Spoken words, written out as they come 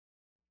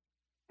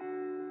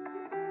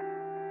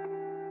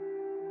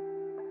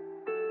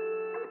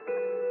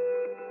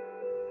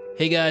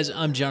Hey guys,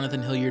 I'm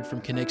Jonathan Hilliard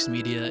from Connects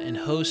Media and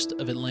host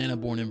of Atlanta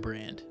Born and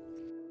Brand.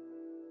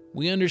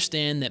 We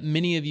understand that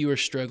many of you are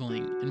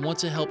struggling and want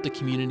to help the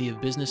community of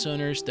business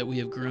owners that we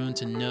have grown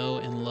to know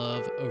and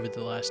love over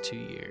the last 2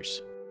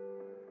 years.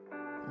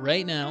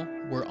 Right now,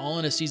 we're all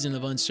in a season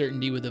of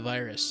uncertainty with the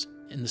virus,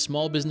 and the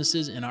small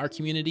businesses in our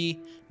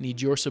community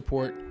need your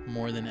support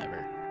more than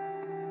ever.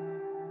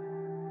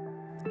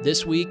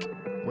 This week,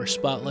 we're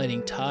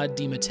spotlighting Todd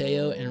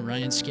DiMatteo and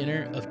Ryan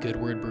Skinner of Good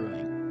Word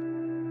Brewing.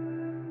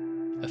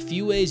 A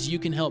few ways you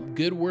can help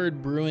Good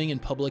Word Brewing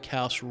and Public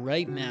House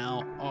right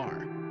now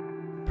are: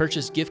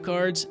 purchase gift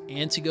cards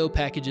and to-go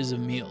packages of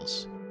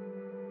meals.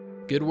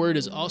 Good Word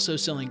is also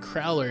selling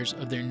crowlers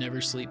of their Never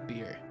Sleep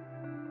beer.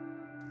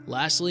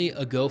 Lastly,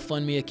 a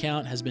GoFundMe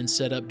account has been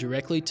set up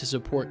directly to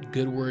support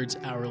Good Word's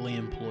hourly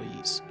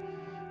employees.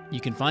 You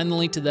can find the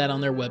link to that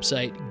on their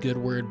website,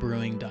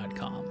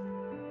 goodwordbrewing.com.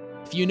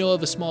 If you know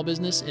of a small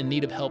business in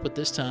need of help at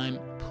this time,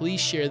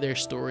 please share their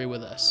story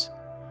with us.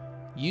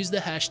 Use the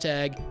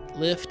hashtag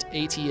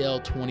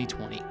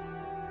LiftATL2020.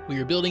 We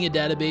are building a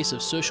database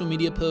of social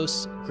media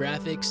posts,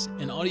 graphics,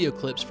 and audio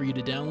clips for you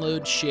to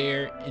download,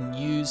 share, and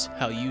use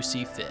how you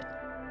see fit.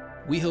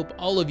 We hope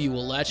all of you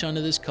will latch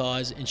onto this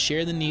cause and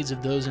share the needs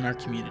of those in our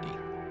community.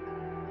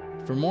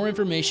 For more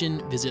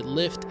information, visit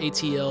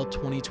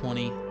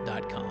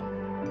liftatl2020.com.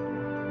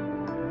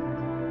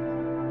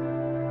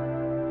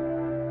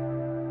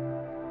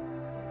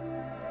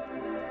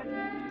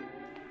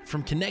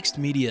 From Connects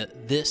Media,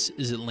 this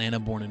is Atlanta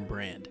Born and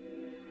Brand.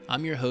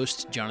 I'm your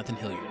host, Jonathan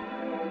Hilliard.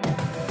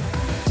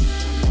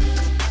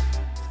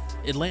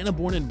 Atlanta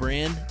Born and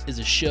Brand is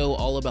a show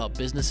all about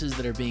businesses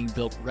that are being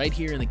built right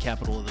here in the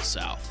capital of the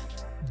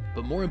South.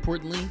 But more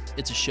importantly,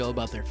 it's a show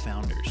about their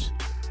founders.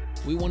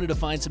 We wanted to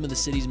find some of the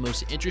city's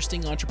most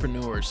interesting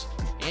entrepreneurs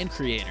and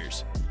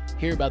creators,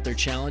 hear about their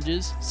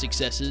challenges,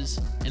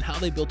 successes, and how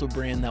they built a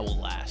brand that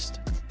will last.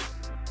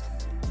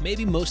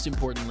 Maybe most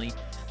importantly,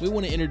 we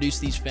want to introduce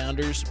these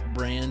founders,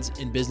 brands,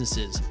 and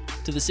businesses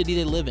to the city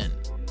they live in,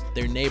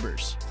 their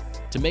neighbors,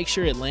 to make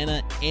sure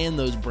Atlanta and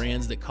those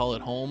brands that call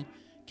it home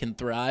can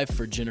thrive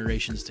for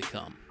generations to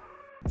come.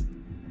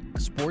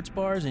 Sports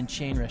bars and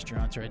chain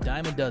restaurants are a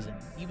dime a dozen,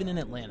 even in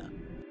Atlanta.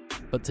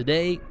 But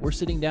today, we're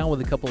sitting down with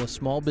a couple of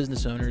small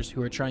business owners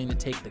who are trying to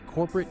take the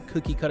corporate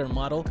cookie-cutter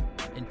model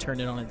and turn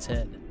it on its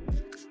head.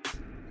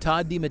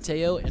 Todd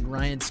DiMatteo and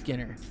Ryan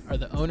Skinner are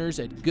the owners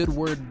at Good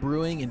Word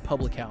Brewing and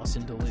Public House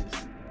in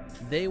Duluth.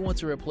 They want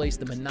to replace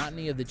the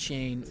monotony of the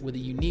chain with a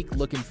unique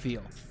look and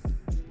feel,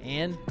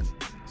 and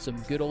some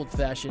good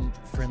old-fashioned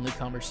friendly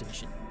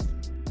conversation.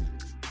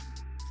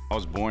 I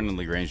was born in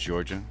LaGrange,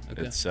 Georgia.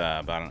 Okay. It's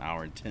about an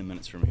hour and 10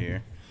 minutes from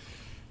here.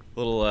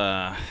 Little,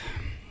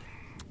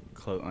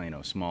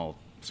 small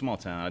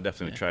town. I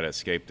definitely try to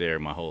escape there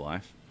my whole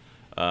life.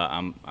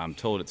 I'm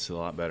told it's a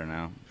lot better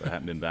now, but I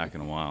haven't been back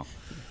in a while.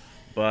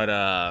 But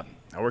I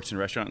worked in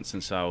restaurants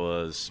since I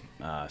was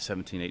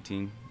 17,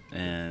 18,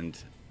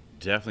 and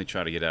definitely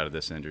try to get out of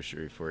this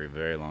industry for a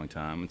very long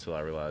time until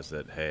I realized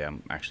that, hey,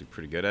 I'm actually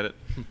pretty good at it,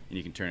 and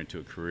you can turn it into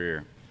a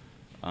career.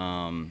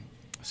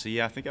 So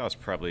yeah, I think I was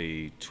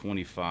probably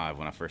 25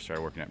 when I first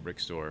started working at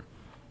Brick Store.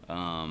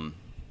 And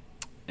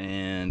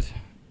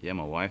yeah,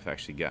 my wife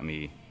actually got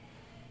me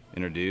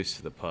introduced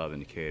to the pub in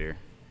Decatur,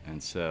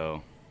 and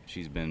so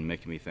she's been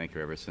making me thank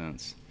her ever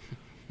since.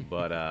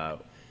 But I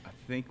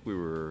think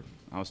I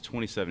was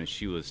 27 and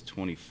she was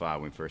 25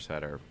 when we first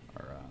had our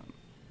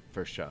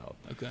first child.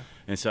 Okay.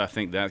 And so I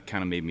think that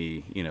kind of made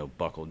me,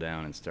 buckle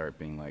down and start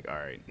being like, all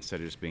right,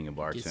 instead of just being a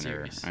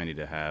bartender, I need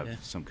to have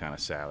some kind of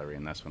salary.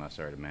 And that's when I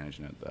started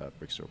managing at the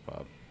Brick Store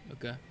Pub.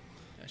 Okay.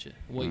 Gotcha.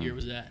 What year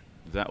was that?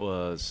 That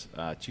was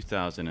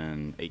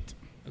 2008.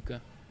 Okay.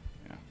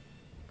 Yeah.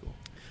 Cool.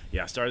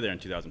 Yeah, I started there in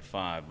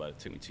 2005, but it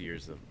took me 2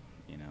 years to,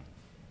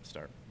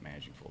 start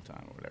managing full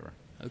time or whatever.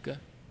 Okay.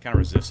 Kind of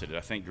resisted it.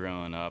 I think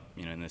growing up,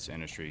 in this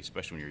industry,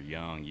 especially when you're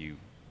young,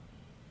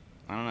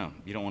 I don't know.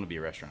 You don't want to be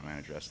a restaurant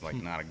manager. That's like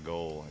not a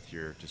goal if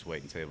you're just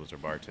waiting tables or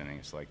bartending.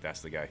 It's like that's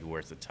the guy who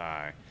wears the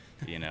tie,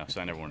 So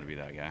I never wanted to be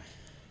that guy.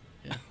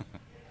 Yeah.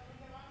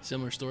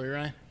 Similar story,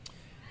 Ryan?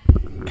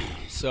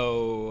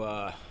 So,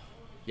 I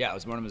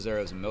was born in Missouri.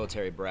 I was a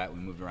military brat. We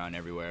moved around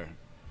everywhere.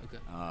 Okay.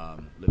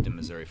 Lived in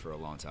Missouri for a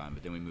long time,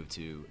 but then we moved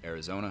to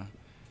Arizona.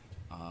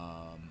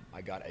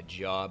 I got a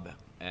job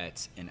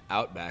at an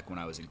Outback when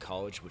I was in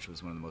college, which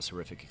was one of the most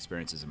horrific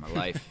experiences of my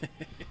life.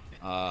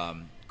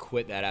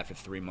 Quit that after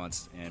 3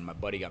 months, and my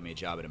buddy got me a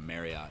job at a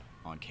Marriott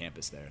on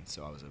campus there. And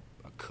so I was a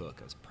cook.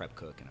 I was a prep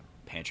cook and a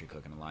pantry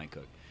cook and a line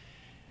cook.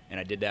 And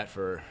I did that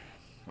for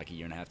like a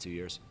year and a half, 2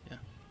 years. Yeah.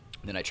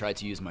 Then I tried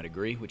to use my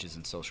degree, which is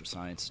in social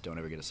science. Don't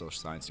ever get a social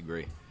science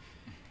degree.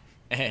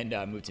 And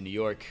I moved to New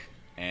York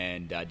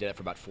and did that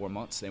for about 4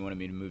 months. They wanted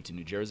me to move to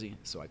New Jersey,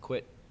 so I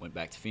quit, went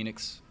back to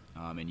Phoenix,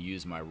 and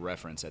used my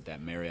reference at that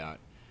Marriott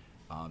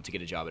to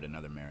get a job at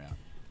another Marriott.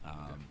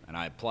 And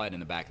I applied in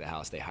the back of the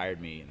house. They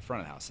hired me in the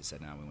front of the house. They said,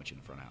 no, we want you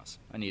in the front of the house.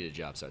 I needed a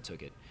job, so I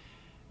took it.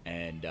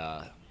 And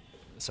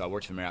so I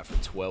worked for Marriott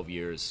for 12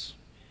 years,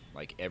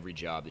 like every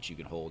job that you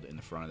can hold in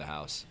the front of the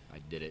house. I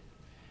did it.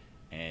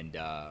 and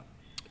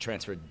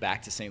transferred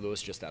back to St.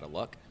 Louis just out of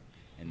luck.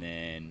 And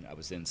then I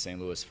was in St.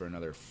 Louis for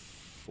another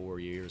 4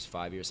 years,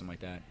 5 years, something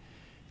like that.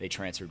 They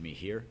transferred me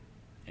here.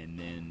 And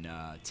then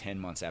 10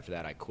 months after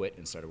that, I quit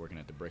and started working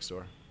at the Brick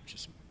Store, which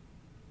is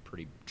a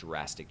pretty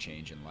drastic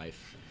change in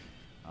life.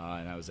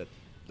 And I was at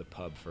the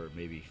pub for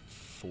maybe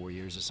 4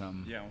 years or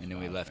something. Yeah, and then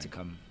we left to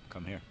come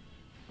here.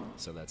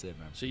 So that's it,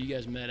 man. So you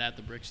guys met at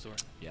the Brick Store.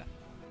 Yeah.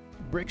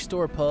 Brick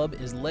Store Pub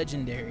is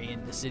legendary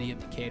in the city of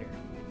Decatur,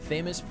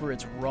 famous for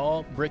its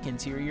raw brick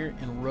interior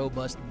and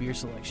robust beer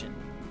selection.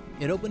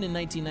 It opened in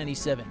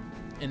 1997,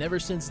 and ever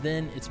since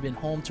then, it's been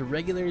home to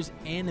regulars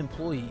and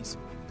employees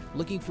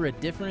looking for a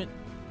different,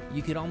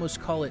 you could almost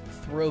call it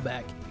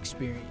throwback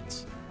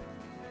experience.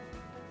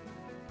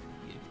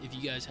 If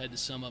you guys had to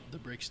sum up the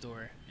Brick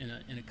Store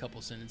in a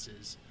couple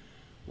sentences,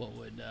 how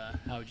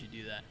would you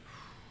do that?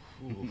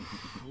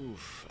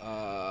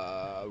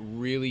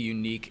 Really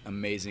unique,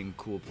 amazing,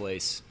 cool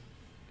place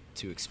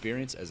to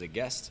experience as a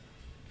guest,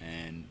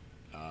 and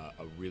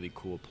a really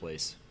cool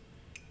place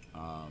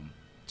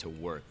to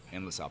work.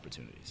 Endless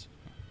opportunities.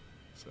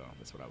 So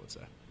that's what I would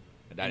say.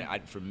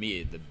 And for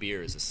me, the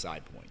beer is a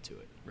side point to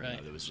it. Right. You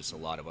know, there was just a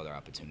lot of other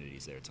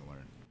opportunities there to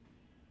learn.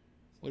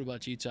 What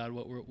about you, Todd?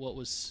 What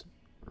was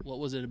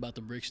it about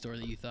the Brick Store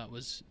that you thought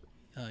was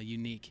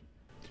unique?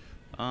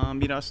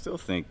 I still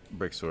think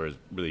Brick Store is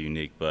really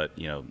unique, but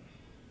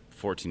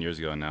 14 years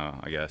ago now,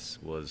 I guess,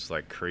 was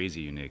like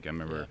crazy unique. I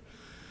remember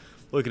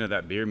looking at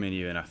that beer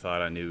menu, and I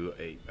thought I knew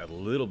a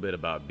little bit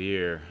about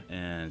beer,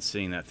 and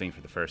seeing that thing for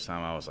the first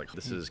time, I was like,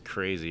 this is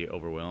crazy,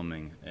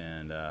 overwhelming.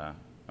 And I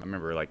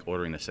remember like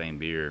ordering the same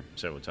beer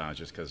several times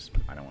just because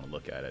I don't want to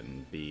look at it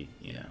and be,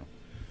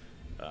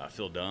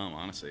 feel dumb,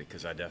 honestly,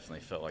 because I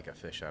definitely felt like a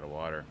fish out of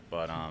water.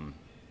 But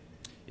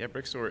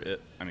Brick Store,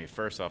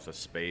 first off, the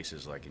space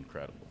is like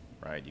incredible.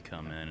 Right, you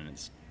come in and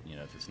it's,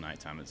 if it's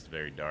nighttime, it's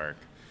very dark,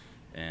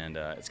 and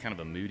it's kind of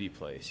a moody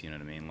place. You know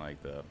what I mean? Like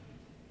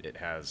it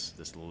has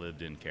this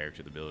lived-in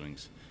character. The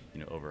building's,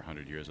 over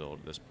 100 years old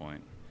at this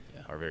point,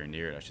 or very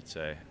near it, I should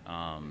say.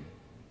 And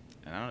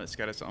I don't know, it's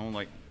got its own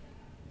like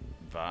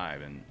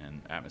vibe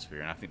and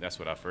atmosphere, and I think that's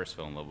what I first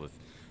fell in love with.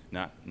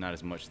 Not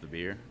as much the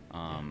beer,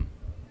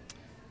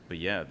 but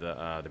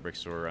the Brick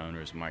Store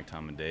owners, Mike,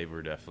 Tom, and Dave,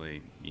 were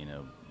definitely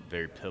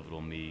very pivotal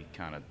in me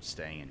kind of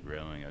staying and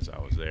growing as I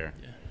was there.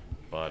 Yeah.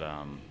 But,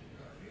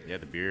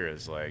 the beer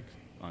is, like,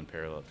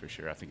 unparalleled for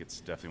sure. I think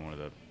it's definitely one of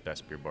the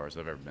best beer bars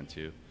I've ever been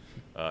to,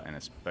 and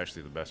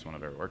especially the best one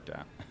I've ever worked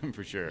at,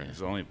 for sure. Yeah. It's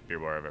the only beer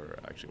bar I've ever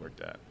actually worked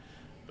at.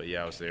 But,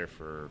 I was there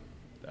for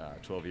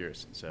 12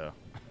 years, so.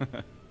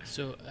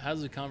 So how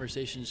does the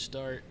conversation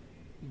start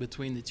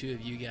between the two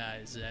of you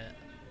guys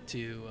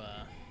to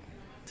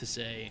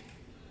say,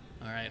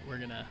 all right, we're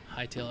going to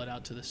hightail it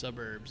out to the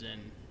suburbs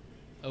and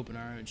open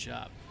our own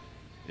shop?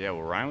 Yeah,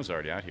 well, Ryan was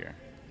already out here.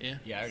 Yeah.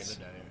 Yeah, I already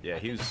lived out here. Yeah,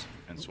 he was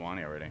in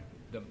Suwanee already.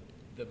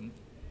 The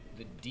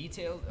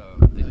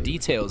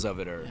details of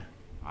it are,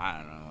 I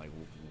don't know,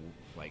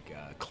 like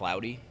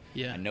cloudy.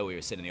 Yeah. I know we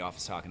were sitting in the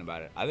office talking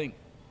about it. I think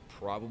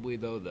probably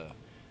though the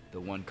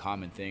one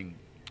common thing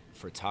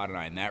for Todd and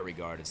I in that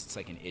regard is it's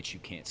like an itch you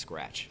can't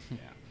scratch. Yeah.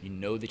 You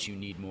know that you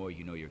need more.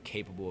 You know you're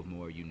capable of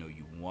more. You know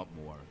you want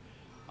more.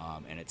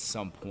 And at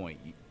some point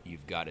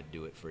you've got to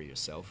do it for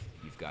yourself.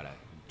 You've got to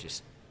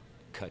just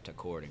cut the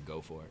cord and go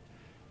for it.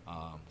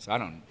 So I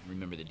don't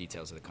remember the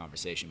details of the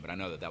conversation, but I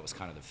know that was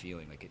kind of the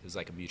feeling. Like it was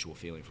like a mutual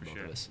feeling for both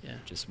of us. Yeah.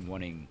 Just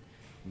wanting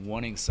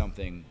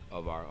something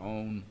of our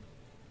own,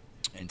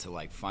 and to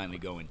like finally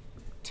go and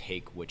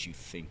take what you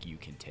think you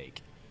can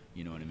take.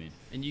 You know what I mean?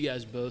 And you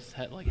guys both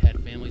had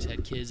families,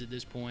 had kids at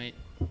this point.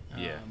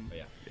 Yeah.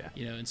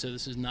 And so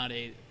this is not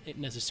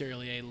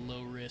necessarily a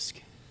low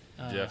risk.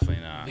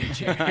 Definitely not.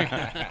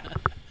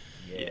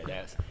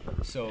 That's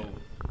so.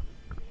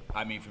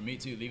 I mean, for me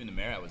too, leaving the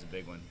Marriott was a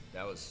big one.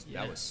 That was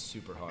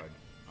super hard.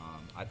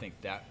 I think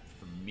that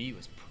for me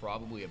was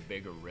probably a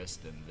bigger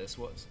risk than this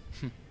was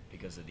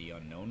because of the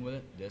unknown with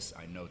it. This,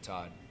 I know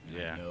Todd,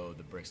 and I know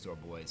the Brick Store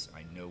boys.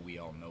 I know we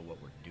all know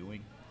what we're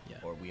doing,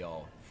 or we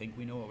all think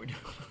we know what we're doing.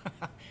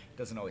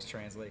 Doesn't always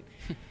translate.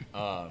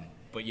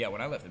 But yeah,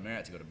 when I left the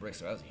Marriott to go to Brick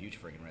Store, that was a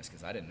huge freaking risk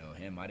because I didn't know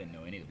him. I didn't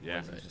know any of the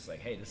boys. It was just like,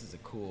 hey, this is a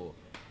cool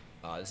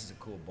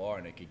bar,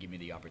 and it could give me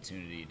the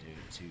opportunity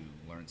to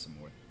learn some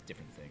more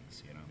different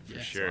things, For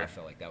sure. So I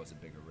felt like that was a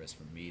bigger risk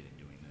for me than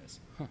doing this.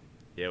 Huh.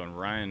 Yeah, when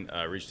Ryan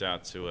reached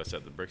out to us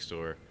at the Brick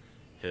Store,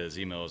 his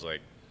email was like,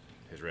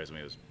 his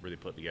resume was really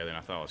put together, and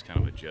I thought it was kind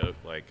of a joke.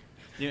 Like,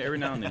 every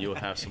now and then you'll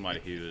have somebody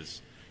who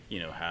is,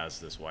 has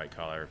this white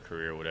collar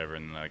career or whatever,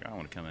 and they're like, I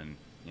want to come in,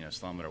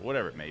 slum it or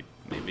whatever it may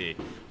be.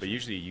 But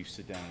usually you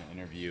sit down in an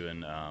interview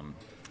and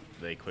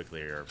they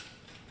quickly are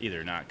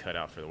either not cut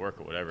out for the work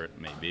or whatever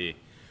it may be.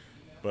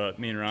 But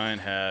me and Ryan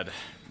had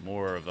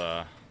more of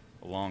a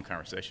long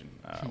conversation.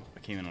 I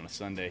came in on a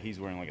Sunday. He's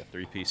wearing like a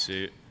three-piece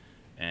suit,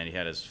 and he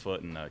had his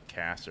foot in a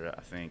caster,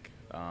 I think.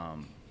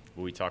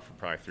 We talked for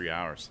probably 3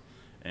 hours.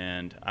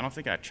 And I don't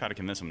think I tried to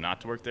convince him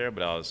not to work there,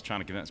 but I was trying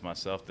to convince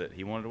myself that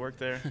he wanted to work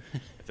there,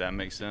 if that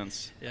makes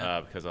sense.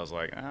 Yeah. Because I was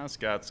like, this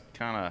guy's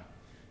kind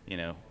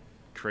of,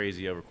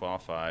 crazy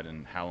overqualified,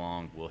 and how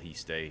long will he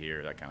stay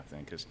here, that kind of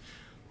thing. Because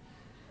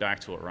back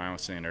to what Ryan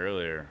was saying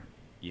earlier,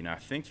 you know, I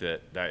think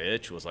that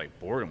itch was like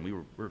boredom. We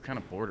were kind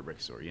of bored at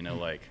Brickstore, you know,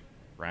 like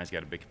Ryan's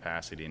got a big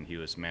capacity, and he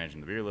was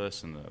managing the beer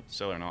list and the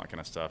cellar and all that kind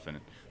of stuff, and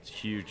it's a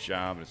huge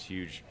job, and it's a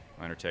huge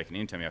undertaking.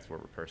 Anytime you have to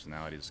work with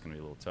personalities, it's going to be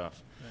a little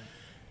tough.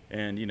 Right.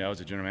 And, you know, I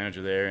was a general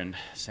manager there, and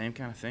same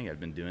kind of thing. I'd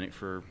been doing it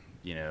for,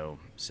 you know,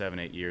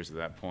 7-8 years at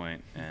that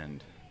point,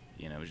 and,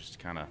 you know, just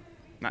kind of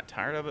not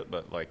tired of it,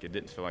 but, like, it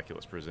didn't feel like it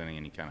was presenting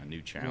any kind of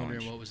new challenge.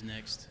 Wondering what was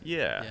next.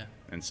 Yeah.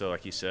 And so,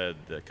 like you said,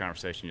 the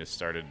conversation just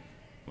started,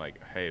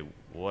 like, hey,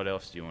 what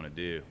else do you want to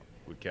do?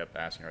 We kept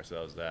asking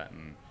ourselves that,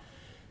 and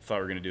thought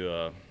we were going to do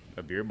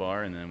a beer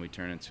bar, and then we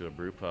turned into a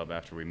brew pub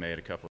after we made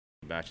a couple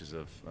batches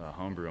of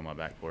homebrew on my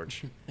back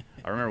porch.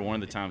 I remember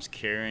one of the times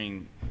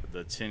carrying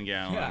the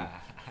 10-gallon, Yeah,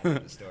 I know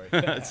the story.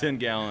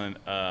 10-gallon.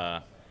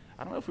 I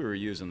don't know if we were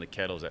using the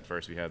kettles at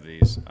first. We had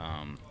these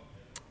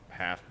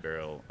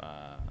half-barrel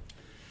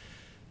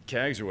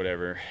kegs or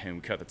whatever, and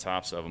we cut the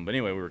tops of them. But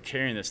anyway, we were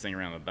carrying this thing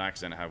around the back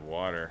because I didn't have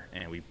water,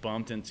 and we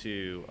bumped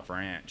into a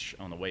branch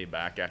on the way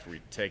back after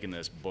we'd taken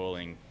this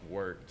boiling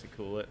wort to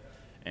cool it,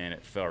 and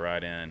it fell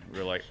right in. We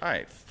were like, all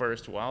right,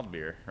 first wild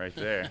beer right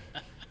there.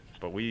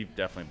 But we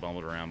definitely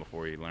bumbled around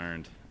before we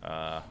learned.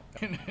 Yeah.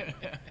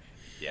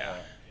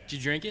 Did you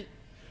drink it?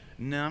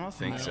 No, I don't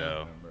think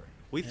so.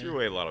 We threw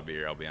away a lot of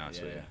beer, I'll be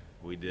honest with you.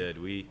 We did.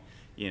 We,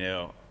 you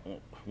know, when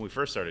we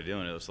first started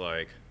doing it, it was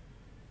like,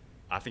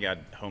 I think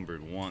I'd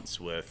homebrewed once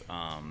with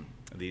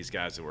these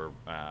guys that were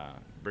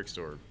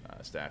Brickstore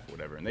staff or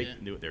whatever, and they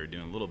knew what they were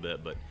doing a little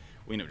bit, but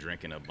we ended up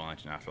drinking a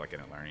bunch, and I feel like I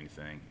didn't learn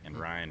anything. And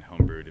Ryan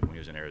homebrewed it when he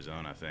was in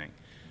Arizona, I think.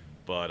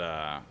 But,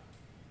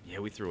 yeah,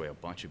 we threw away a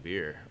bunch of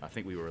beer. I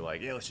think we were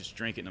like, yeah, let's just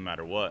drink it no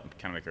matter what, and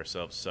kind of make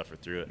ourselves suffer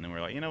through it. And then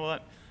we're like, you know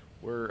what?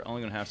 We're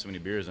only going to have so many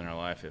beers in our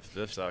life. If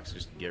this sucks,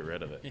 just get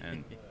rid of it.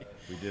 And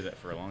we did that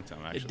for a long time,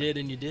 actually. It did,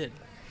 and you did.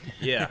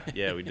 Yeah,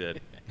 we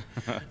did.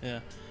 Yeah.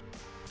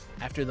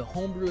 After the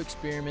homebrew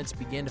experiments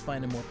began to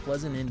find a more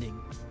pleasant ending,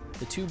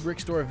 the two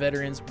Brickstore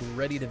veterans were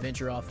ready to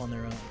venture off on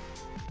their own.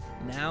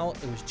 Now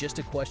it was just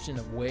a question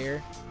of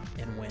where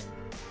and when.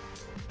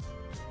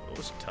 It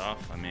was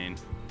tough. I mean,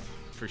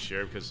 for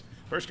sure, because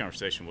first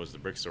conversation was the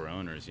Brickstore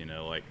owners, you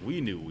know, like we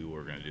knew we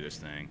were going to do this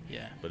thing,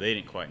 but they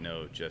didn't quite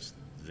know just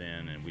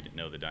then, and we didn't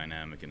know the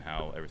dynamic and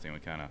how everything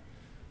would kind of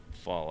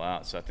fall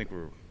out. So I think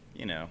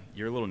you know,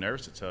 you're a little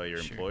nervous to tell your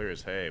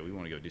employers, hey, we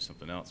want to go do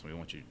something else, and we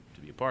want you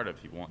to be a part of it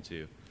if you want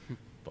to.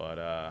 But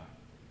I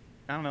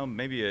don't know,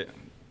 maybe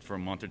for a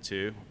month or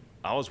two,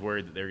 I was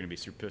worried that they were going to be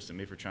super pissed at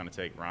me for trying to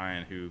take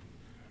Ryan, who,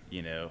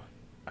 you know,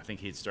 I think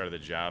he'd started the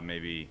job,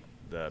 maybe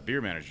the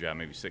beer manager job,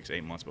 maybe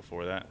 6-8 months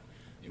before that.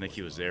 I think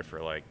he was there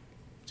for like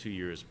 2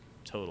 years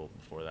total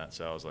before that.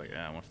 So I was like,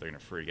 I wonder if they're going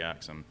to freak out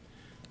because I'm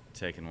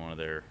taking one of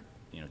their,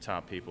 you know,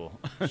 top people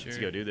to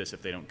go do this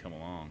if they don't come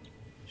along.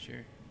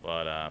 Sure.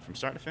 But from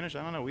start to finish,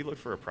 I don't know. We looked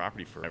for a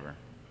property forever.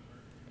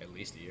 At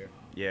least a year.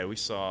 Yeah, we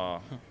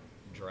saw.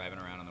 Driving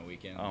around on the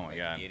weekend. Oh, my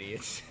God.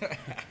 Idiots.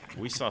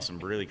 We saw some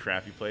really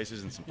crappy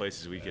places and some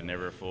places we could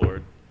never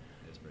afford.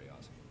 It's pretty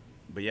awesome.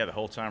 But, yeah, the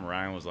whole time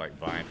Ryan was, like,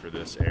 vying for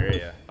this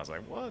area. I was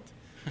like, what?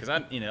 Because,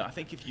 I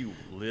think if you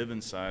live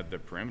inside the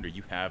perimeter,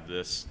 you have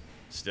this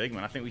stigma.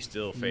 And I think we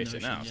still face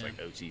it now. It's like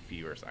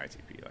OTP versus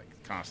ITP,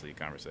 like constantly a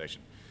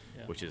conversation,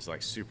 which is,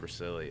 like, super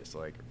silly. It's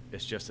like,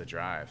 it's just a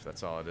drive.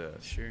 That's all it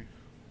is. Sure.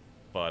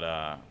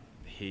 But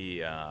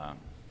he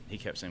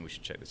kept saying we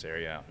should check this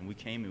area out. And we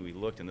came and we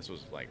looked, and this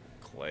was, like,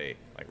 clay,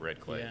 like red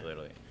clay,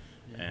 literally.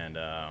 And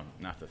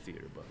not the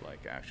theater, but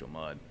like actual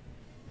mud.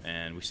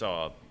 And we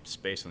saw a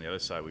space on the other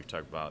side. We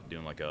talked about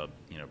doing like a,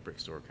 you know,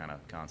 Brickstore kind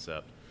of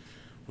concept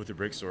with the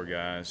Brickstore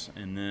guys.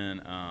 And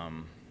then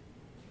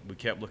we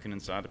kept looking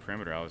inside the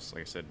perimeter. I was,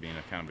 like I said, being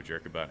a kind of a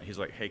jerk about it. He's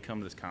like, hey, come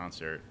to this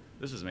concert.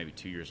 This is maybe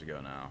 2 years ago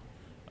now.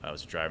 I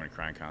was driving a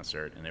Crying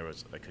concert, and there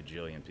was a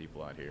cajillion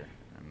people out here.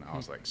 And I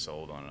was like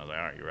sold on it. I was like,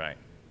 all right, you're right.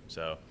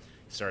 So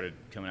started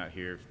coming out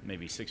here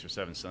maybe 6 or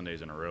 7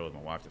 Sundays in a row with my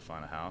wife to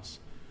find a house.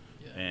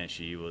 And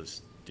she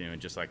was doing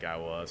just like I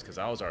was, because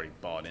I was already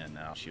bought in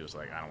now. She was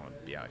like, I don't want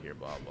to be out here,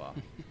 blah, blah.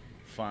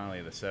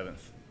 Finally, the 6th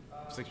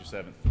or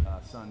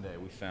 7th Sunday,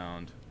 we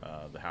found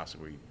the house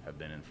that we have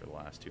been in for the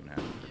last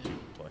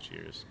 2+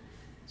 years.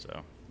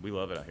 So we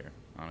love it out here,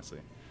 honestly.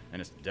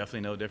 And it's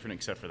definitely no different,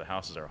 except for the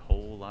houses are a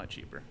whole lot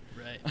cheaper.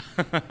 Right.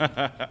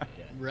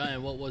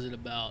 Ryan, what was it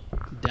about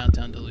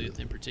downtown Duluth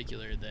in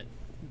particular that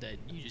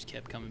you just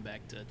kept coming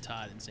back to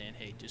Todd and saying,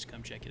 hey, just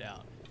come check it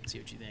out and see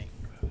what you think?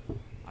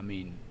 I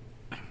mean,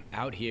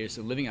 out here,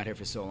 so living out here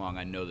for so long,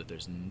 I know that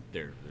there's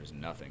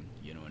nothing,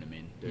 you know what I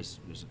mean? There's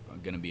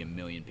going to be 1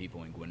 million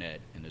people in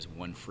Gwinnett, and there's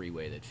one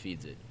freeway that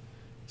feeds it.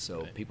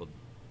 So people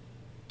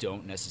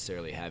don't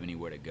necessarily have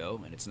anywhere to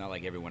go, and it's not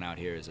like everyone out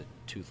here is a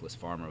toothless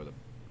farmer with a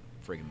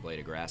friggin' blade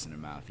of grass in their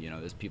mouth. You know,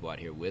 there's people out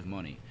here with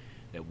money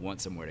that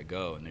want somewhere to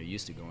go, and they're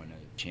used to going to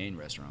chain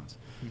restaurants,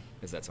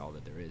 because that's all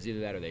that there is. Either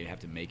that, or they have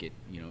to make it,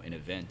 you know, an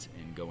event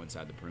and go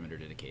inside the perimeter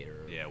to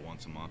Decatur. Or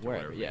once a month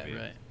wherever, or whatever.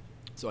 Right.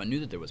 So I knew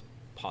that there was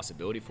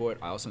possibility for it.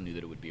 I also knew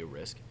that it would be a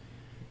risk.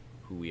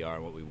 who we are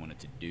and what we wanted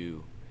to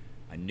do,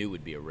 I knew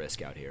would be a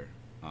risk out here.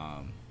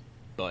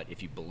 But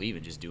if you believe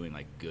in just doing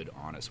like good,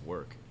 honest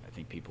work, I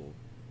think people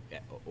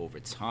over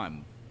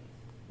time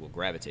will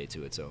gravitate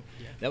to it. So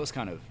that was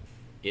kind of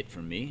it for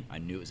me. I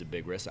knew it was a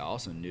big risk. I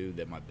also knew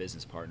that my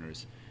business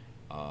partners,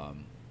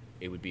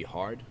 it would be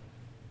hard,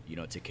 you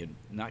know, to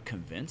not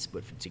convince,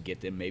 but to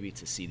get them maybe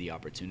to see the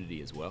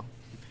opportunity as well.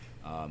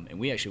 And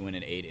we actually went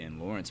and ate in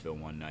Lawrenceville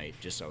one night.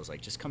 I was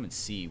like, just come and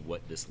see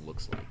what this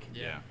looks like.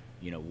 Yeah.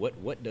 You know,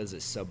 what does a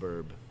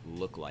suburb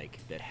look like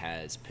that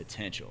has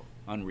potential,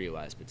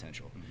 unrealized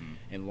potential?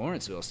 Mm-hmm. And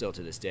Lawrenceville, still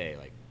to this day,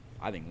 like,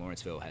 I think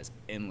Lawrenceville has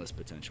endless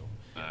potential.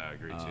 I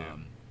agree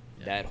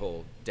too. That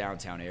whole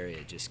downtown area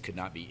just could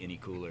not be any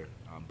cooler.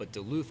 But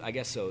Duluth, I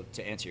guess, so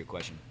to answer your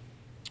question,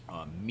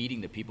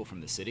 meeting the people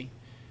from the city,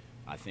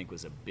 I think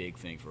was a big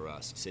thing for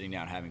us. Sitting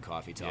down, having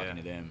coffee, talking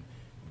to them,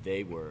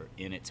 they were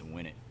in it to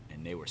win it,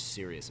 and they were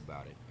serious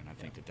about it. And I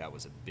think that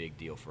was a big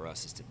deal for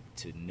us, is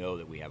to know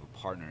that we have a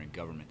partner in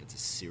government that's as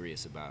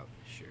serious about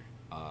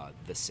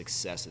the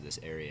success of this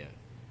area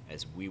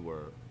as we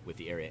were with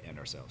the area and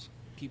ourselves.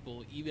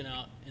 People, even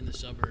out in the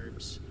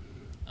suburbs,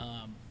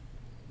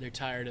 they're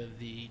tired of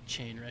the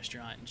chain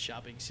restaurant and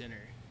shopping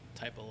center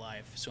type of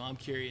life. So I'm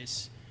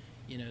curious,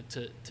 you know,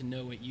 to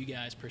know what you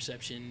guys'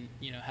 perception,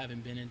 you know, having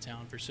been in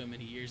town for so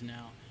many years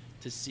now,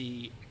 to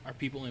see, are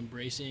people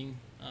embracing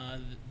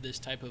this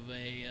type of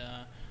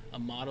a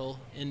model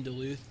in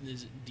Duluth?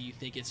 Do you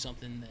think it's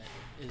something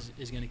that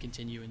is going to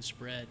continue and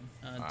spread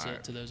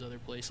to those other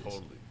places?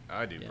 Totally.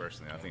 I do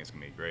personally. I think it's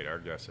going to be great. Our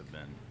guests have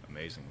been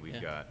amazing.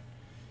 We've got,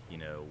 you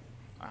know,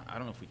 I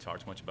don't know if we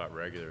talked much about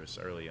regulars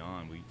early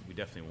on. We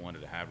definitely wanted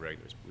to have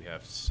regulars, but we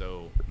have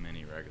so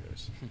many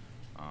regulars.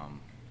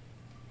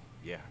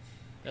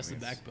 That's the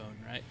backbone,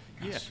 right?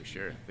 Yeah, for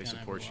sure. They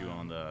support you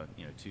on the,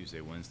 you know,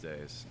 Tuesday,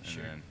 Wednesdays, and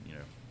then, you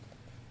know,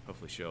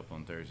 hopefully show up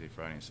on Thursday,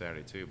 Friday, and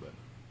Saturday too. But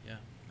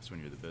that's when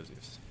you're the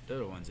busiest. They're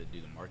the ones that do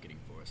the marketing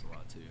for us a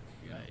lot too.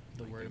 You know?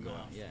 The word of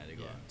mouth. Yeah, they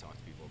go out and talk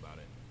to people about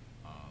it.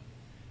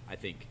 I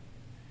think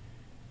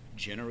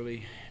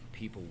generally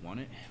people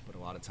want it, but a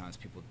lot of times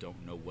people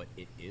don't know what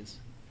it is.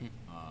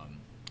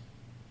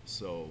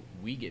 So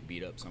we get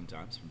beat up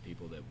sometimes from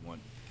people that want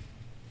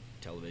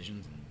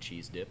televisions and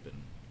cheese dip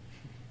and,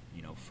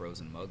 you know,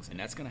 frozen mugs, and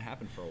that's going to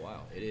happen for a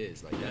while. It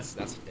is like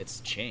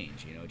it's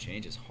change. You know,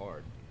 change is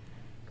hard.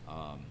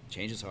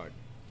 Change is hard,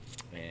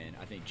 and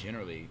I think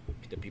generally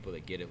the people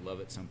that get it love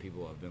it. Some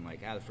people have been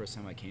like, the first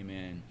time I came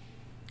in,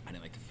 I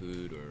didn't like the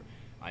food, or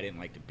I didn't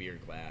like the beer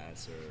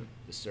glass, or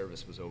the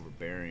service was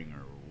overbearing,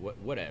 or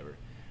whatever.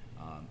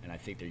 And I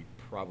think they're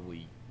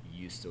probably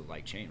used to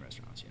like chain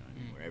restaurants, you know what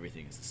I mean? Where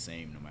everything is the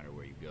same no matter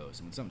where you go.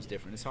 So when something's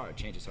different, it's hard.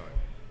 Change is hard.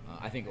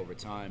 I think over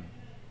time,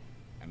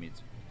 I mean,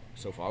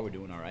 so far we're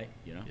doing all right,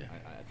 you know.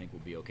 I think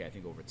we'll be okay. I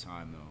think over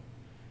time, though,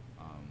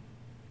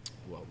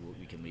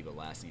 we can leave a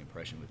lasting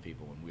impression with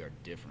people when we are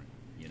different,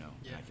 you know.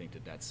 And I think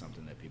that's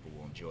something that people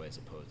will enjoy as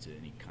opposed to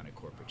any kind of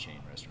corporate chain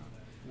restaurant.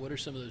 What are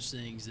some of those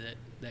things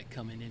that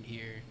coming in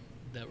here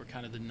that were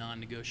kind of the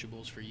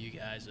non-negotiables for you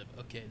guys of,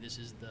 okay, this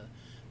is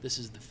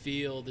the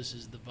feel, this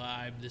is the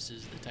vibe, this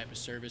is the type of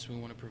service we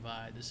want to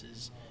provide, this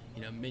is,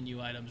 you know,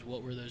 menu items?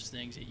 What were those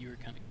things that you were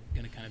kind of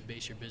going to kind of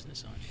base your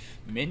business on?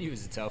 Menu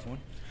is a tough one.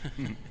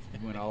 We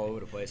went all over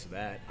the place with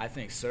that. I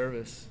think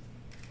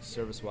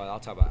service-wise, I'll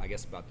talk about, I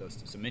guess, about those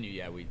two. So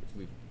menu,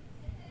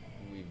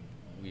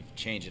 we've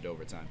changed it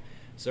over time.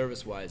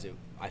 Service-wise,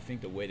 I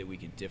think the way that we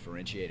can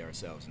differentiate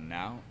ourselves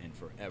now and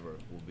forever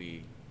will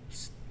be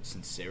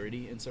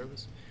sincerity in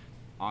service.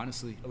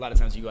 Honestly, a lot of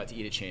times you go out to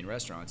eat at chain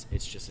restaurants,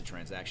 it's just a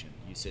transaction.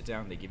 You sit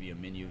down, they give you a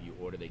menu, you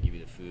order, they give you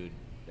the food,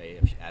 they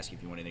ask you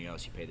if you want anything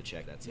else, you pay the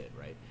check, that's it,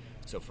 right?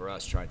 So for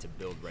us, trying to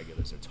build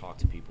regulars or talk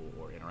to people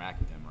or interact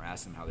with them or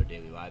ask them how their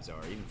daily lives are,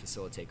 or even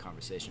facilitate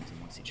conversations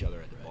amongst each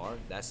other at the bar,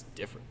 that's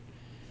different.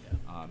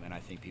 And I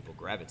think people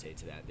gravitate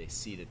to that. They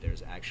see that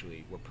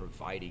we're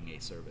providing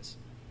a service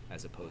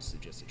as opposed to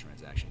just a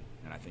transaction.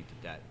 And I think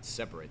that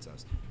separates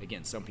us.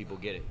 Again, some people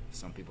get it,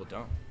 some people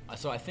don't.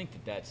 So I think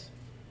that's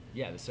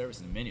the service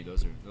and the menu,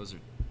 those are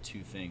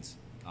two things.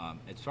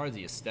 As far as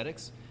the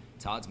aesthetics,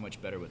 Todd's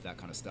much better with that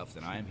kind of stuff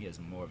than I am. He has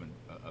more of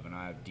an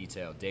eye of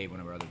detail. Dave, one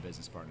of our other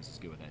business partners, is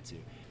good with that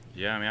too.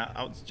 Yeah, I mean,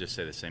 I would just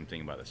say the same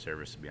thing about the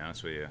service, to be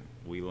honest with you.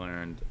 We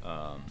learned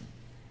a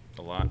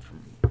lot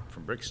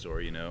from Brick Store,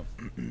 you know,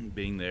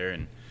 being there,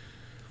 and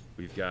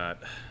we've got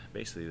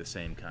basically the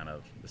same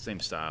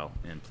style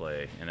in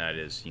play, and that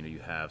is, you know, you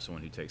have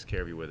someone who takes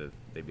care of you, whether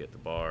they be at the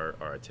bar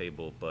or a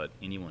table, but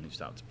anyone who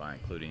stops by,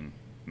 including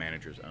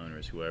managers,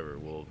 owners, whoever,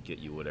 will get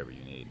you whatever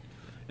you need.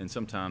 And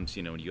sometimes,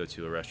 you know, when you go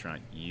to a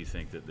restaurant, you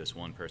think that this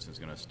one person is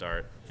going to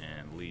start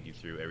and lead you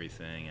through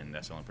everything, and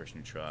that's the only person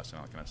you trust and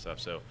all that kind of stuff.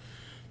 So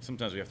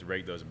sometimes we have to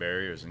break those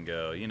barriers and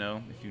go, you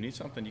know, if you need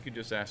something, you could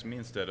just ask me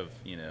instead of,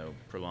 you know,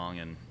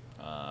 prolonging,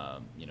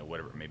 you know,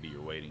 whatever it may be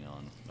you're waiting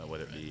on,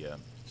 whether it be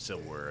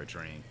silverware, a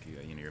drink,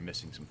 you know, you're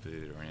missing some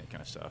food or any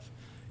kind of stuff.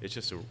 It's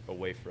just a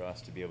way for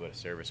us to be able to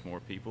service more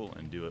people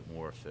and do it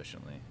more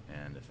efficiently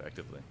and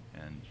effectively.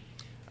 And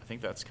I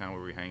think that's kind of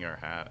where we hang our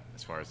hat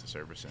as far as the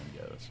service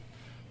end goes.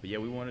 But yeah,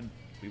 we wanted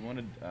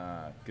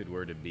Good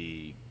Word to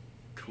be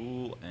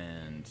cool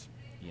and,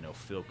 you know,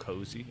 feel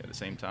cozy at the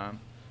same time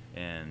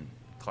and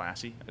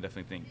classy. I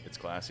definitely think it's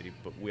classy,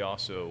 but we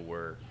also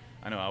were,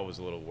 I know I was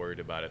a little worried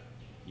about it,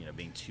 you know,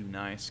 being too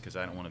nice, because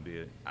I don't want to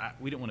be,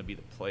 we didn't want to be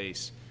the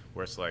place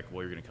where it's like,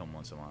 well, you're going to come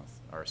once a month,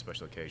 or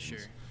special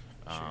occasions.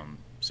 Sure.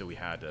 So we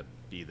had to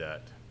be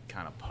that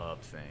kind of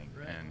pub thing.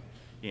 Right. And,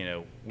 you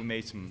know, we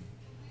made some,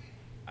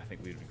 I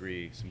think we'd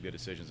agree, some good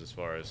decisions as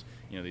far as,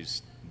 you know,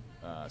 these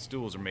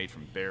stools are made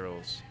from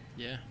barrels.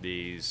 Yeah.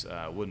 These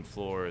wooden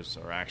floors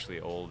are actually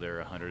old. They're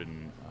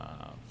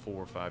 104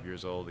 or 5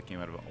 years old. They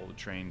came out of an old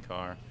train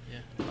car.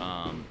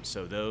 Yeah.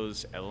 So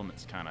those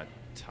elements kind of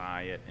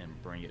tie it and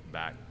bring it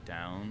back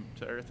down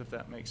to earth, if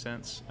that makes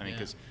sense. I mean,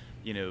 because,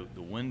 you know,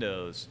 the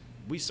windows,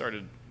 we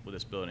started with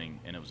this building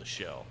and it was a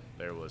shell.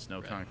 There was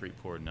no concrete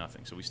poured,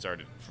 nothing. So we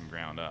started from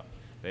ground up,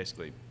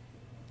 basically.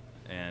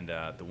 And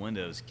the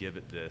windows give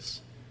it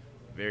this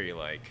very,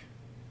 like,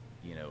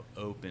 you know,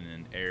 open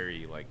and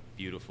airy, like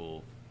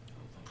beautiful,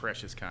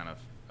 precious kind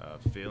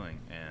of feeling.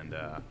 And,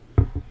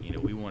 you know,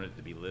 we want it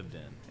to be lived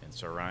in. And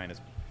so Ryan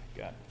has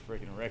got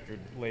freaking record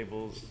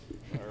labels,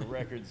 or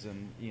records,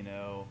 and, you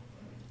know,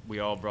 we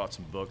all brought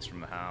some books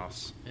from the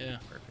house. Yeah.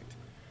 Perfect.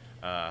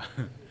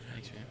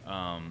 Thanks,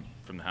 man.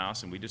 From the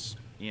house, and we just,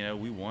 you know,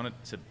 we want it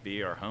to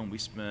be our home. We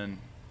spend,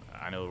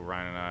 I know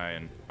Ryan and I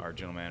and our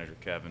general manager,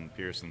 Kevin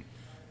Pearson,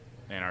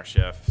 and our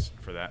chefs,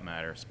 for that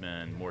matter,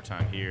 spend more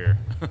time here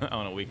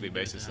on a weekly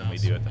basis than we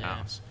do at the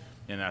house.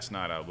 And that's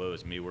not a woe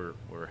is me. We're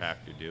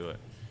happy to do it.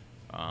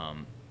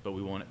 But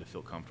we want it to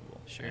feel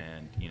comfortable. Sure.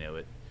 And, you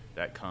know,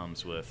 that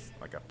comes with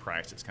like a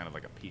price that's kind of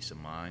like a peace of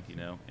mind, you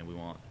know, and we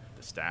want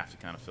the staff to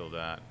kind of feel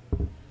that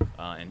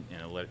and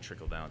let it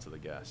trickle down to the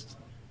guests.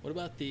 What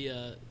about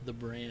the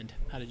brand?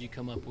 How did you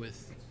come up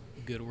with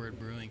Good Word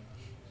Brewing?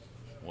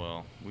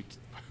 Well,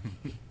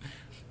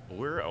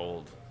 we're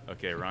old.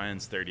 Okay,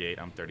 Ryan's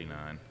 38, I'm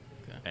 39.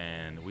 Okay.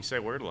 And we say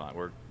word a lot.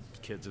 We're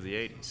kids of the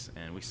 80s,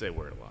 and we say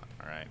word a lot,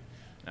 all right?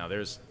 Now,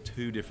 there's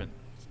two different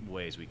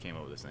ways we came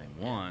up with this name.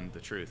 One, the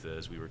truth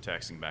is we were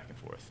texting back and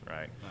forth,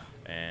 right? Wow.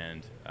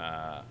 And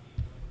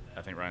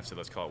I think Ryan said,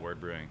 let's call it Word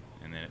Brewing.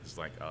 And then it's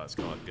like, oh, let's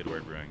call it Good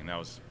Word Brewing. And that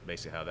was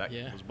basically how that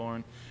was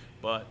born.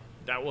 But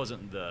that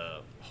wasn't the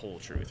whole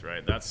truth,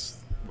 right?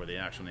 That's where the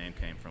actual name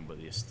came from, but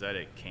the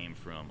aesthetic came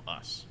from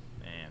us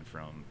and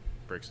from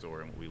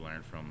Brickstore and what we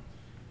learned from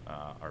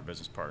our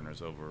business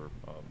partners over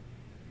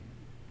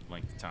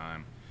length of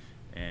time.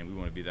 And we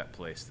want to be that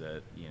place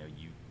that, you know,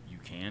 you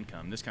can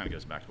come. This kind of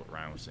goes back to what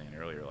Ryan was saying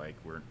earlier. Like,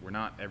 we're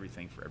not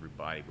everything for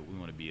everybody, but we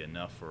want to be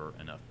enough for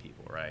enough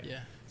people, right? Yeah.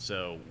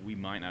 So we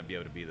might not be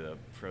able to be the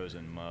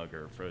frozen mug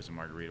or frozen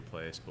margarita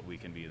place, but we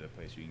can be the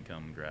place you can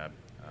come and grab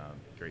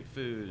great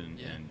food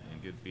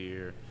and good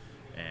beer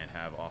and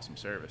have awesome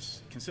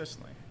service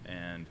consistently.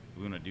 And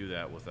we want to do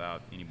that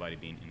without anybody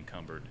being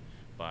encumbered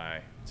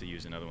by, to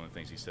use another one of the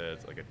things he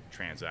said, like a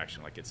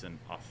transaction, like it's an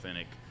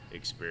authentic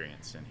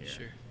experience in here.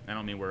 Sure. I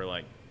don't mean we're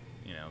like,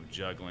 you know,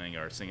 juggling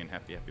or singing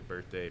happy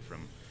birthday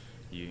from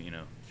you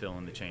know, fill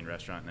in the chain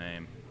restaurant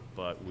name,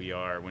 but we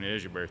are, when it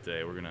is your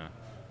birthday, we're gonna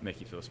make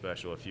you feel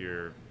special. If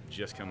you're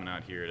just coming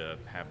out here to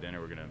have dinner,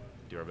 we're gonna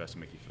do our best to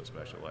make you feel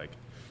special. Like,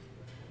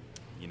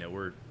 you know,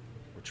 we're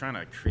trying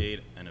to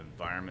create an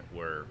environment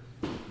where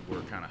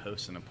we're kind of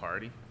hosting a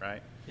party,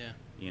 right? Yeah.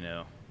 You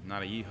know,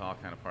 not a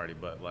yeehaw kind of party,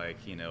 but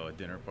like, you know, a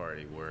dinner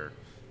party where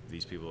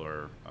these people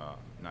are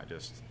not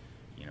just,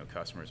 you know,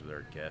 customers, but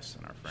they're guests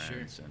and our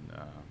friends. Sure.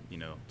 And, you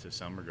know, to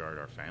some regard,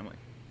 our family.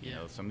 Yeah. You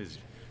know, some of these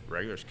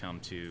regulars come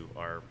to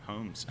our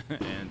homes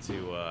and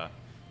to,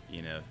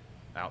 you know,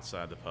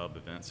 outside the pub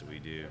events that we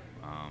do.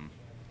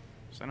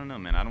 So I don't know,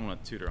 man. I don't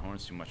want to toot our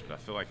horns too much, but I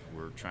feel like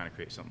we're trying to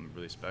create something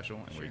really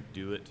special, and we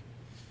do it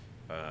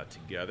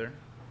together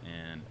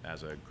and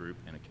as a group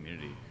and a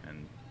community.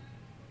 And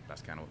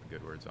that's kind of what the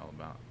Good Word's all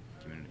about,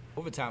 community.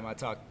 Over time, I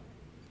talk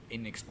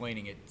in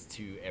explaining it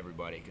to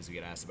everybody, because we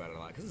get asked about it a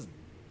lot, because it's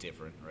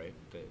different, right?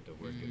 The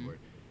word Good Word.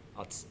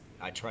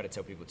 I try to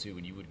tell people too,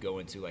 when you would go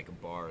into like a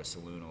bar or a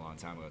saloon a long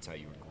time ago, that's how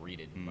you were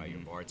greeted by your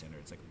bartender.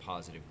 It's like a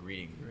positive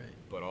greeting,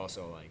 but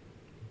also like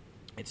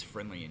it's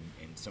friendly,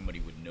 and somebody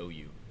would know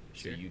you.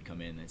 Sure. So you'd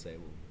come in and say,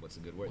 well, what's a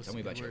good word? What's Tell me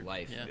a good about your word?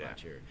 life, Yeah.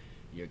 about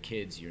your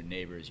kids, your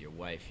neighbors, your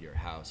wife, your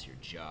house, your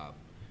job.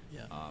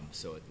 Yeah.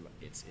 So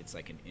it's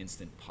like an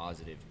instant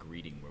positive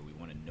greeting where we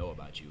want to know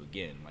about you,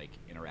 again, like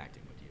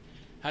interacting with you.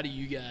 How do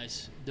you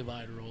guys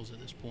divide roles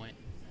at this point?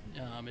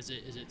 Is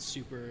it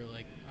super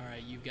like, all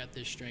right, you've got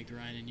this strength,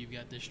 Ryan, and you've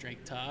got this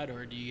strength, Todd,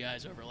 or do you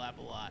guys overlap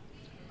a lot?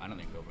 I don't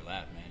think we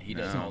overlap, man. He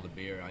does all the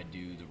beer, I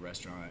do the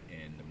restaurant,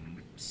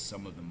 and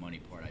some of the money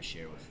part I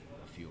share with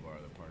a few of our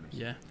other partners.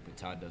 Yeah. But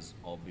Todd does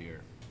all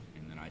beer,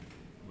 and then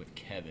with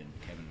Kevin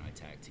and I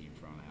tag team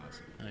Front of the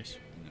House. Nice.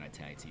 And then I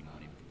tag team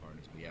money with the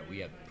partners. But yeah, we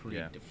have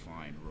pretty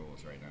defined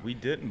roles right now. We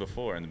didn't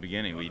before. In the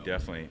beginning, we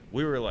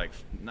were like,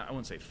 I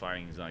wouldn't say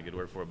fighting is not a good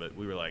word for it, but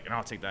we were like, and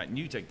I'll take that, and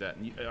you take that,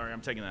 and all right,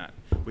 I'm taking that.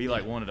 We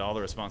like wanted all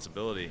the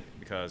responsibility,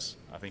 because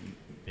I think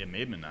it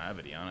made me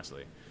naivety,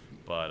 honestly.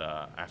 But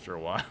after a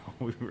while,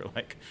 we were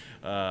like,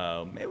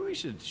 maybe we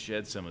should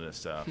shed some of this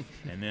stuff.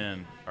 And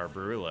then our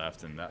brewer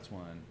left, and that's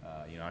when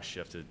I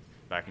shifted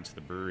back into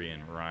the brewery,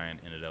 and Ryan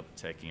ended up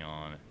taking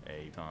on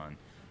a ton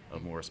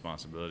of more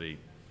responsibility,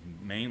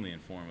 mainly in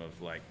form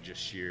of like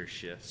just sheer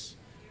shifts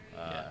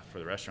for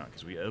the restaurant,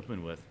 because we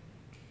opened with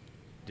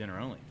dinner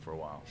only for a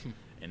while,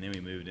 and then we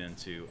moved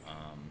into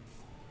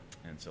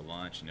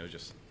lunch, and it was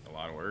just a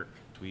lot of work.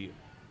 We,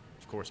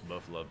 of course,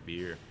 both love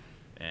beer,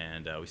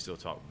 and we still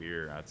talk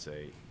beer. I'd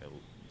say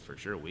for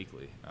sure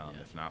weekly,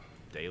 if not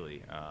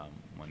daily,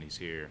 when he's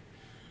here.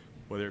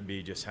 Whether it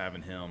be just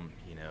having him,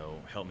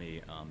 help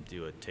me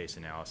do a taste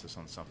analysis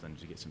on something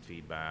to get some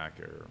feedback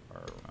or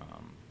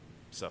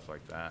stuff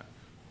like that.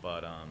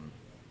 But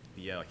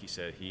yeah, like you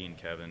said, he and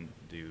Kevin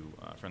do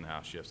front of the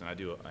house shifts, and I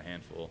do a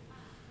handful.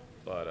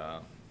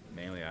 But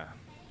mainly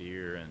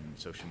beer and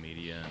social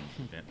media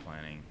and event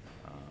planning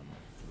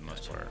for the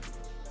most part.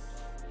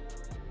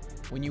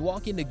 When you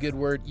walk into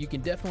Goodword, you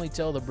can definitely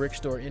tell the brick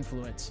store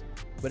influence,